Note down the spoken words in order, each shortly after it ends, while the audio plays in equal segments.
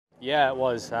Yeah, it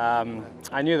was.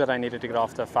 I knew that I needed to get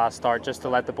off to a fast start just to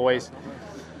let the boys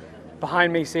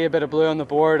behind me see a bit of blue on the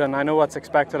board, and I know what's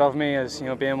expected of me as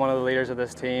being one of the leaders of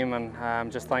this team,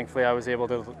 and just thankfully I was able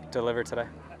to deliver today.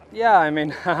 Yeah, I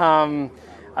mean,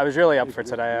 I was really up for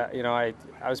today. I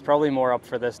was probably more up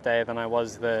for this day than I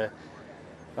was the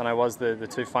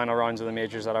two final rounds of the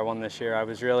majors that I won this year. I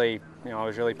was really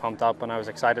pumped up, and I was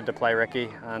excited to play Ricky,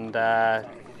 and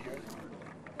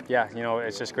yeah,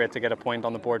 it's just great to get a point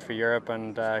on the board for Europe,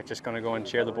 and just going to go and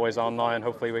cheer the boys on now, and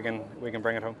hopefully we can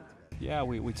bring it home. Yeah,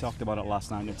 we talked about it last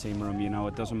night in the team room.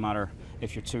 It doesn't matter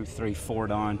if you're 2, 3, 4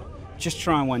 down. Just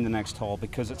try and win the next hole,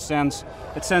 because it sends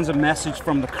a message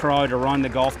from the crowd around the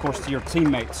golf course to your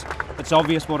teammates. It's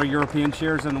obvious what are European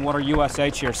cheers and what are USA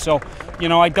cheers. So,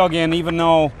 I dug in, even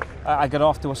though I got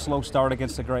off to a slow start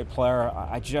against a great player.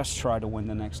 I just tried to win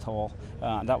the next hole.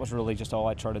 That was really just all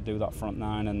I tried to do, that front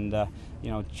nine. And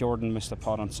Jordan missed a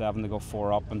putt on 7 to go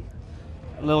 4 up, and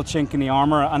a little chink in the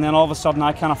armour, and then all of a sudden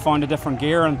I kind of found a different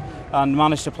gear and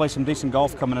managed to play some decent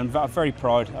golf coming in. I'm very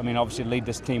proud. I mean, obviously lead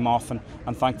this team off and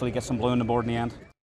thankfully get some blue on the board in the end.